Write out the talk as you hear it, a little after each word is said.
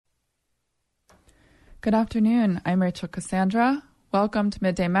Good afternoon. I'm Rachel Cassandra. Welcome to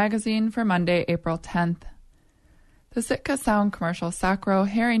Midday Magazine for Monday, April 10th. The Sitka Sound commercial sacro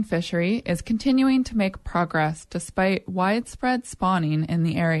herring fishery is continuing to make progress despite widespread spawning in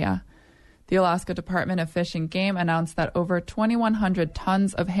the area. The Alaska Department of Fish and Game announced that over 2,100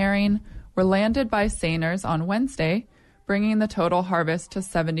 tons of herring were landed by seiners on Wednesday, bringing the total harvest to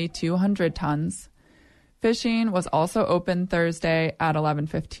 7,200 tons. Fishing was also open Thursday at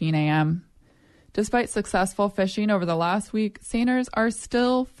 11:15 a.m. Despite successful fishing over the last week, seiners are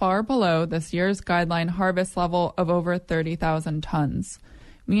still far below this year's guideline harvest level of over 30,000 tons.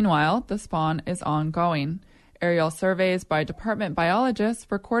 Meanwhile, the spawn is ongoing. Aerial surveys by department biologists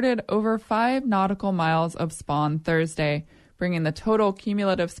recorded over 5 nautical miles of spawn Thursday, bringing the total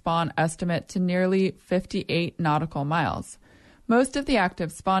cumulative spawn estimate to nearly 58 nautical miles. Most of the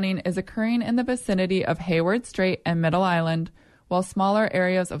active spawning is occurring in the vicinity of Hayward Strait and Middle Island, while smaller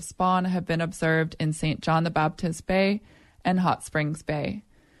areas of spawn have been observed in St. John the Baptist Bay and Hot Springs Bay.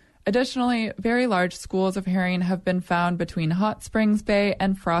 Additionally, very large schools of herring have been found between Hot Springs Bay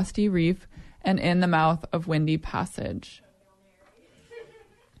and Frosty Reef and in the mouth of Windy Passage.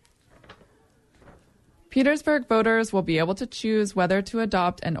 Petersburg voters will be able to choose whether to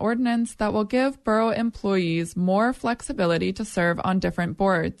adopt an ordinance that will give borough employees more flexibility to serve on different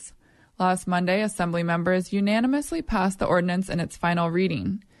boards. Last Monday, Assembly members unanimously passed the ordinance in its final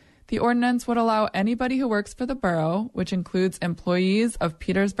reading. The ordinance would allow anybody who works for the borough, which includes employees of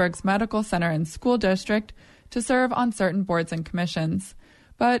Petersburg's Medical Center and School District, to serve on certain boards and commissions.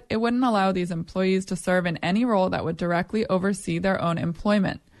 But it wouldn't allow these employees to serve in any role that would directly oversee their own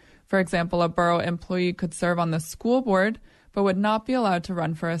employment. For example, a borough employee could serve on the school board, but would not be allowed to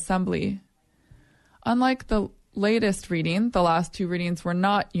run for assembly. Unlike the latest reading, the last 2 readings were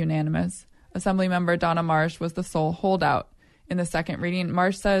not unanimous. Assemblymember Donna Marsh was the sole holdout. In the second reading,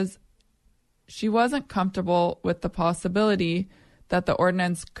 Marsh says she wasn't comfortable with the possibility that the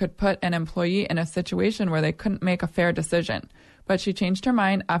ordinance could put an employee in a situation where they couldn't make a fair decision, but she changed her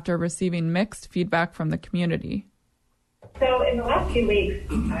mind after receiving mixed feedback from the community. So in the last few weeks,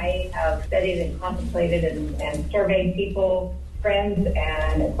 I have studied and contemplated and surveyed people, friends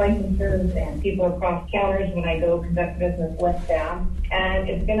and acquaintances and people across counters when I go conduct business with them, and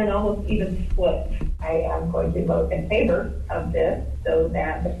it's been an almost even split. I am going to vote in favor of this so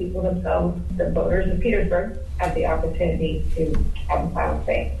that the people themselves, the voters of Petersburg, have the opportunity to have a final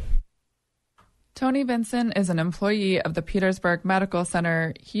say. Tony Vinson is an employee of the Petersburg Medical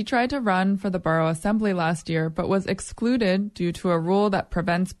Center. He tried to run for the borough assembly last year, but was excluded due to a rule that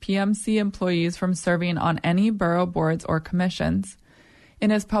prevents PMC employees from serving on any borough boards or commissions. In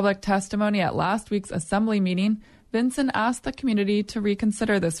his public testimony at last week's assembly meeting, Vinson asked the community to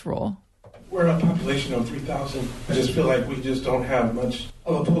reconsider this rule. We're a population of 3,000. I just feel like we just don't have much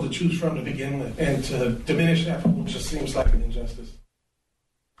of a pool to choose from to begin with, and to diminish that pool just seems like an injustice.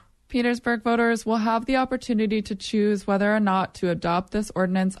 Petersburg voters will have the opportunity to choose whether or not to adopt this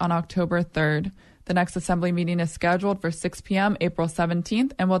ordinance on October 3rd. The next assembly meeting is scheduled for 6 p.m. April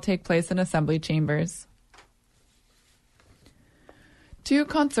 17th and will take place in assembly chambers. 2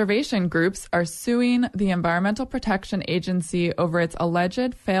 conservation groups are suing the Environmental Protection Agency over its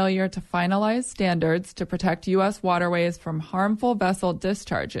alleged failure to finalize standards to protect U.S. waterways from harmful vessel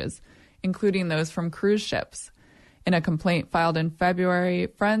discharges, including those from cruise ships. In a complaint filed in February,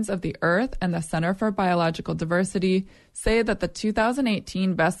 Friends of the Earth and the Center for Biological Diversity say that the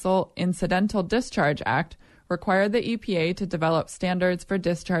 2018 Vessel Incidental Discharge Act required the EPA to develop standards for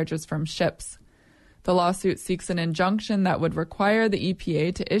discharges from ships. The lawsuit seeks an injunction that would require the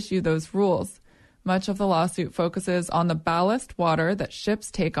EPA to issue those rules. Much of the lawsuit focuses on the ballast water that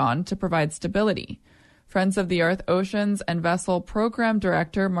ships take on to provide stability. Friends of the Earth Oceans and Vessel Program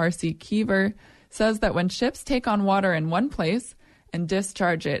Director Marcy Keever says that when ships take on water in one place and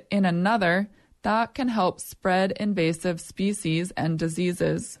discharge it in another, that can help spread invasive species and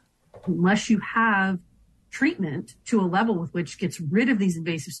diseases. Unless you have treatment to a level with which gets rid of these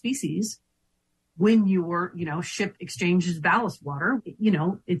invasive species, when your, ship exchanges ballast water,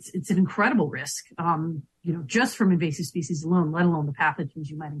 it's an incredible risk, just from invasive species alone, let alone the pathogens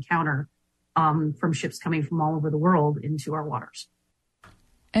you might encounter from ships coming from all over the world into our waters.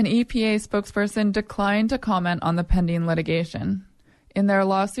 An EPA spokesperson declined to comment on the pending litigation. In their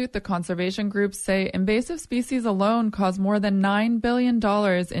lawsuit, the conservation groups say invasive species alone cause more than $9 billion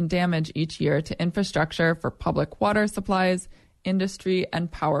in damage each year to infrastructure for public water supplies, industry,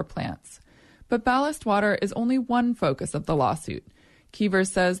 and power plants. But ballast water is only one focus of the lawsuit. Keever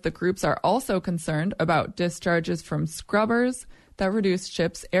says the groups are also concerned about discharges from scrubbers that reduce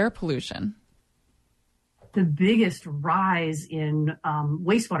ships' air pollution. the biggest rise in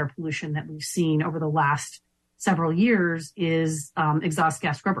wastewater pollution that we've seen over the last several years is exhaust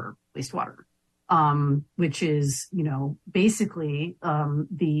gas scrubber wastewater, which is, basically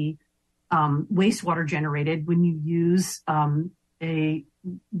the wastewater generated when you use a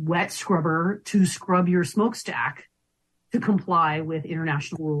wet scrubber to scrub your smokestack to comply with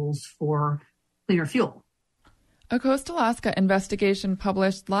international rules for cleaner fuel. A Coast Alaska investigation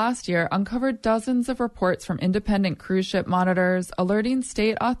published last year uncovered dozens of reports from independent cruise ship monitors alerting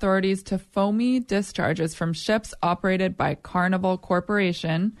state authorities to foamy discharges from ships operated by Carnival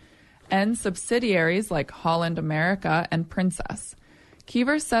Corporation and subsidiaries like Holland America and Princess.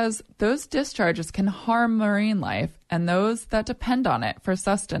 Keever says those discharges can harm marine life and those that depend on it for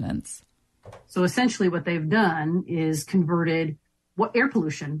sustenance. So essentially what they've done is converted air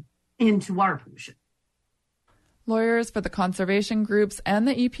pollution into water pollution. Lawyers for the conservation groups and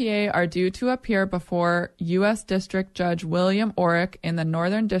the EPA are due to appear before U.S. District Judge William Orrick in the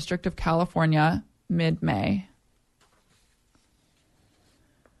Northern District of California mid-May.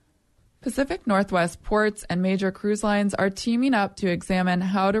 Pacific Northwest ports and major cruise lines are teaming up to examine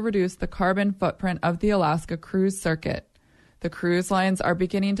how to reduce the carbon footprint of the Alaska cruise circuit. The cruise lines are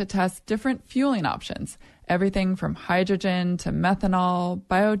beginning to test different fueling options, everything from hydrogen to methanol,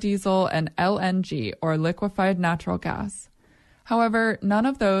 biodiesel, and LNG, or liquefied natural gas. However, none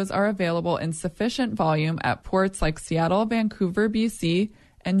of those are available in sufficient volume at ports like Seattle, Vancouver, BC,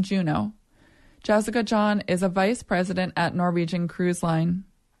 and Juneau. Jessica John is a vice president at Norwegian Cruise Line.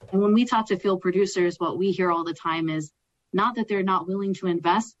 And when we talk to fuel producers, what we hear all the time is not that they're not willing to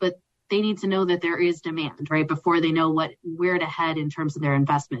invest, but they need to know that there is demand, right, before they know where to head in terms of their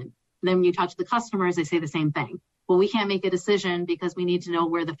investment. And then when you talk to the customers, they say the same thing. Well, we can't make a decision because we need to know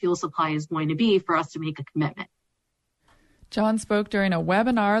where the fuel supply is going to be for us to make a commitment. John spoke during a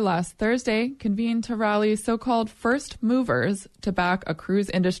webinar last Thursday convened to rally so-called first movers to back a cruise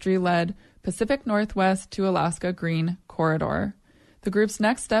industry-led Pacific Northwest to Alaska Green Corridor. The group's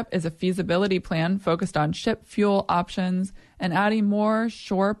next step is a feasibility plan focused on ship fuel options and adding more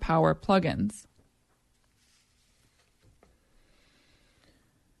shore power plugins.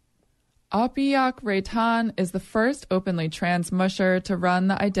 Apiyak Raitan is the first openly trans musher to run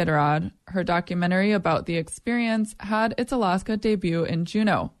the Iditarod. Her documentary about the experience had its Alaska debut in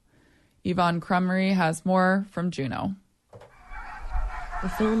Juneau. Yvonne Crummery has more from Juneau. The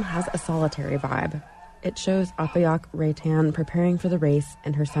film has a solitary vibe. It shows Apiyak Raitan preparing for the race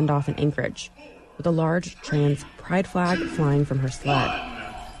and her send-off in Anchorage, with a large trans pride flag flying from her sled.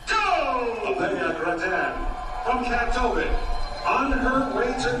 Go! Apiyak Raitan from Katowik on her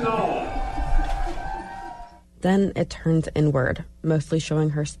way to Nome. Then it turns inward, mostly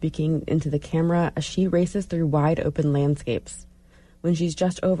showing her speaking into the camera as she races through wide-open landscapes. When she's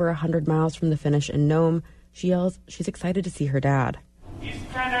just over 100 miles from the finish in Nome, she yells she's excited to see her dad. He's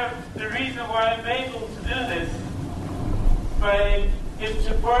kind of the reason why I'm able to do this, by him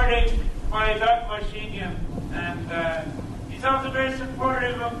supporting my dog machine, and he's also very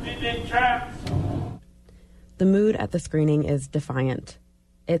supportive of the big trams. The mood at the screening is defiant.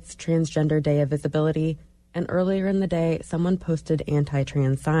 It's Transgender Day of Visibility, and earlier in the day, someone posted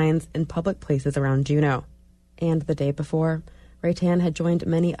anti-trans signs in public places around Juneau. And the day before, Raitan had joined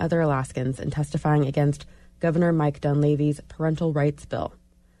many other Alaskans in testifying against Governor Mike Dunleavy's parental rights bill.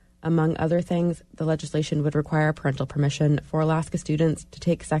 Among other things, the legislation would require parental permission for Alaska students to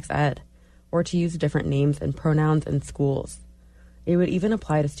take sex ed or to use different names and pronouns in schools. It would even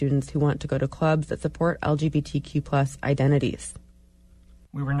apply to students who want to go to clubs that support LGBTQ+ identities.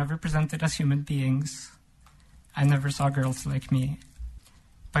 We were never presented as human beings. I never saw girls like me.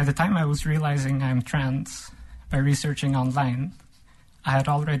 By the time I was realizing I'm trans, by researching online, I had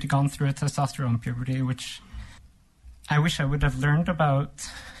already gone through a testosterone puberty, which I wish I would have learned about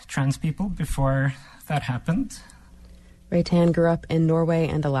trans people before that happened. Raitan grew up in Norway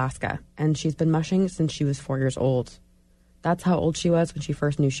and Alaska, and she's been mushing since she was 4 years old. That's how old she was when she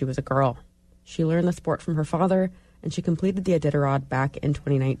first knew she was a girl. She learned the sport from her father, and she completed the Iditarod back in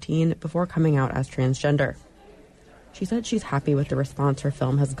 2019 before coming out as transgender. She said she's happy with the response her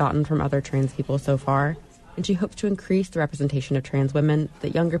film has gotten from other trans people so far, and she hopes to increase the representation of trans women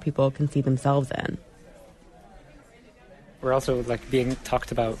that younger people can see themselves in. We're also being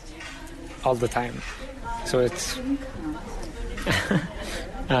talked about all the time. So it's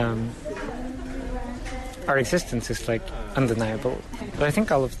our existence is undeniable. But I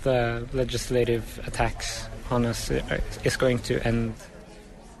think all of the legislative attacks on us is going to end.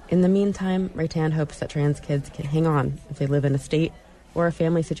 In the meantime, Raitan hopes that trans kids can hang on if they live in a state or a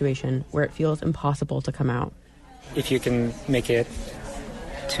family situation where it feels impossible to come out. If you can make it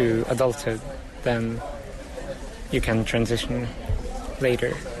to adulthood, then you can transition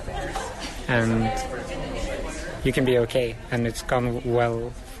later, and you can be okay, and it's gone well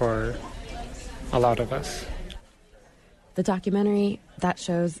for a lot of us. The documentary that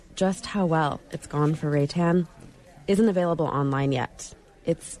shows just how well it's gone for Raytan isn't available online yet.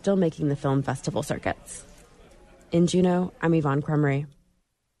 It's still making the film festival circuits. In Juneau, I'm Yvonne Crumry.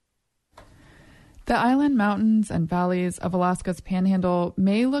 The island mountains and valleys of Alaska's Panhandle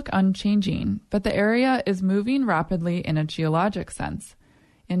may look unchanging, but the area is moving rapidly in a geologic sense.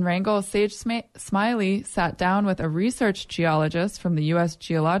 In Wrangell, Sage Smiley sat down with a research geologist from the U.S.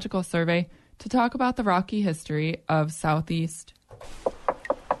 Geological Survey to talk about the rocky history of Southeast.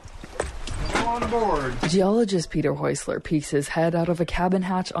 On board. Geologist Peter Häusler peeks his head out of a cabin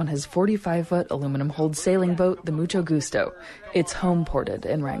hatch on his 45-foot aluminum-hulled sailing boat, the Mucho Gusto. It's home-ported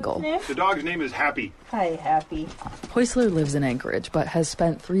in Wrangell. The dog's name is Happy. Hi, Happy. Häusler lives in Anchorage, but has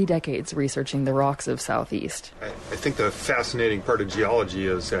spent 3 decades researching the rocks of Southeast. I think the fascinating part of geology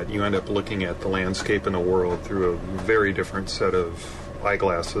is that you end up looking at the landscape in the world through a very different set of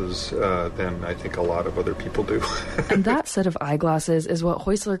eyeglasses than I think a lot of other people do. And that set of eyeglasses is what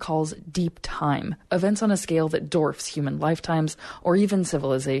Häusler calls deep time, events on a scale that dwarfs human lifetimes or even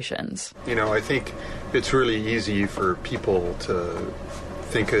civilizations. You know, I think it's really easy for people to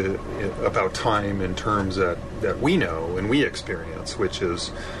think about time in terms that we know and we experience, which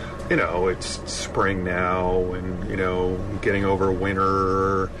is, you know, it's spring now and, you know, getting over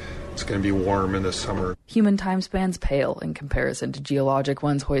winter. It's going to be warm in the summer. Human time spans pale in comparison to geologic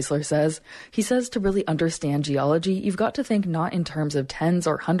ones, Häusler says. He says to really understand geology, you've got to think not in terms of tens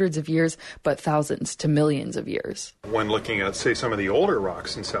or hundreds of years, but thousands to millions of years. When looking at, say, some of the older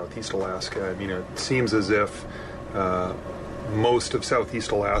rocks in Southeast Alaska, I mean, it seems as if most of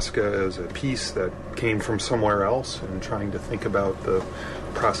Southeast Alaska is a piece that came from somewhere else, and trying to think about the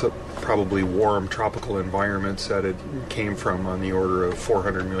probably warm tropical environments that it came from on the order of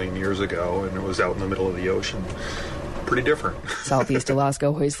 400 million years ago, and it was out in the middle of the ocean. Pretty different. Southeast Alaska,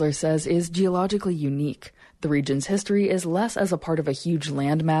 Häusler says, is geologically unique. The region's history is less as a part of a huge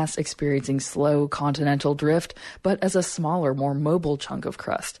landmass experiencing slow continental drift, but as a smaller, more mobile chunk of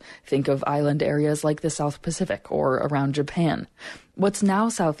crust. Think of island areas like the South Pacific or around Japan. What's now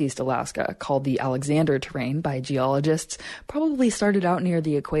Southeast Alaska, called the Alexander Terrane by geologists, probably started out near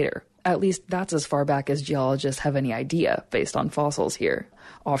the equator. At least that's as far back as geologists have any idea, based on fossils here.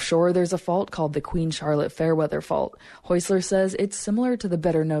 Offshore, there's a fault called the Queen Charlotte Fairweather Fault. Häusler says it's similar to the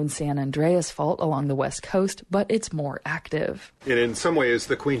better-known San Andreas Fault along the west coast, but it's more active. And in some ways,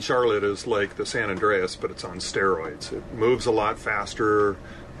 the Queen Charlotte is like the San Andreas, but it's on steroids. It moves a lot faster.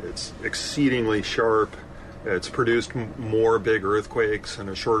 It's exceedingly sharp. It's produced more big earthquakes in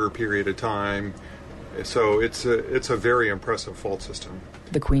a shorter period of time. So it's a very impressive fault system.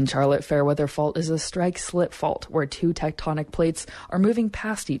 The Queen Charlotte Fairweather Fault is a strike-slip fault where 2 tectonic plates are moving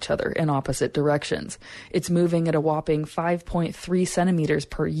past each other in opposite directions. It's moving at a whopping 5.3 centimeters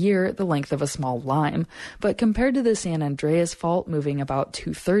per year, the length of a small lime. But compared to the San Andreas Fault, moving about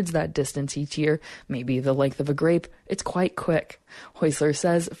 2/3 that distance each year, maybe the length of a grape, it's quite quick. Häusler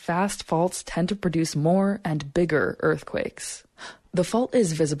says fast faults tend to produce more and bigger earthquakes. The fault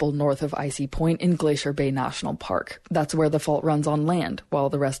is visible north of Icy Point in Glacier Bay National Park. That's where the fault runs on land, while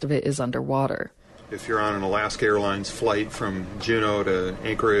the rest of it is underwater. If you're on an Alaska Airlines flight from Juneau to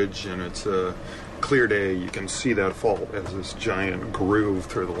Anchorage and it's a clear day, you can see that fault as this giant groove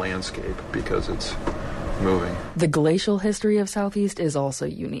through the landscape because it's moving. The glacial history of Southeast is also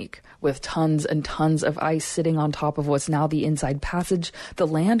unique. With tons and tons of ice sitting on top of what's now the Inside Passage, the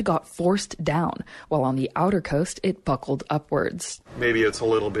land got forced down, while on the outer coast it buckled upwards. Maybe it's a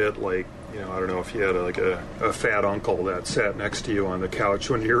little bit like, you know, I don't know if you had a fat uncle that sat next to you on the couch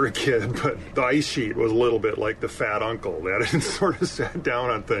when you were a kid, but the ice sheet was a little bit like the fat uncle that sort of sat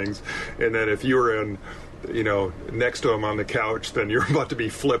down on things. And then if you were in, you know, next to him on the couch, then you're about to be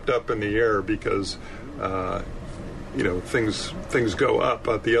flipped up in the air because you know, things go up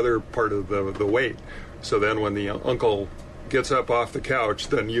at the other part of the weight. So then when the uncle gets up off the couch,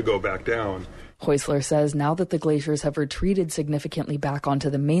 then you go back down. Häusler says now that the glaciers have retreated significantly back onto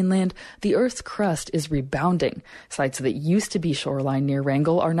the mainland, the Earth's crust is rebounding. Sites that used to be shoreline near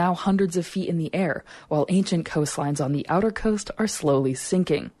Wrangell are now hundreds of feet in the air, while ancient coastlines on the outer coast are slowly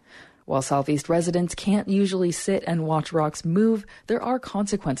sinking. While Southeast residents can't usually sit and watch rocks move, there are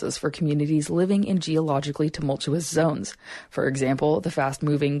consequences for communities living in geologically tumultuous zones. For example, the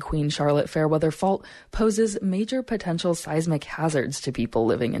fast-moving Queen Charlotte Fairweather Fault poses major potential seismic hazards to people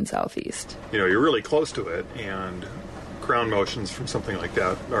living in Southeast. You know, you're really close to it, and ground motions from something like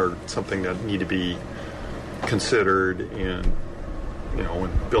that are something that need to be considered and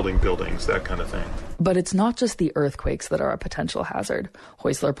when building buildings, that kind of thing. But it's not just the earthquakes that are a potential hazard.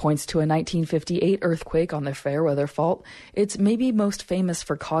 Heusler points to a 1958 earthquake on the Fairweather Fault. It's maybe most famous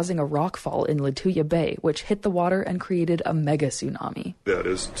for causing a rockfall in Lituya Bay, which hit the water and created a mega tsunami. That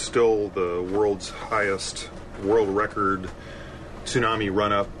is still the world's highest world record tsunami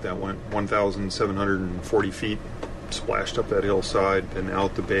run-up that went 1,740 feet, splashed up that hillside and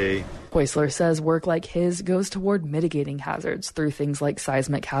out the bay. Heusler says work like his goes toward mitigating hazards through things like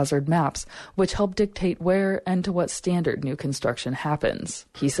seismic hazard maps, which help dictate where and to what standard new construction happens.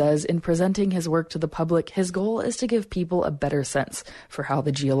 He says in presenting his work to the public, his goal is to give people a better sense for how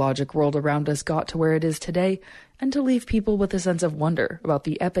the geologic world around us got to where it is today, and to leave people with a sense of wonder about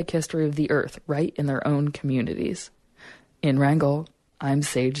the epic history of the Earth right in their own communities. In Wrangell, I'm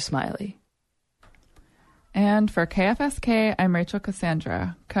Sage Smiley. And for KFSK, I'm Rachel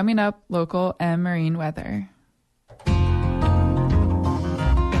Cassandra. Coming up, local and marine weather.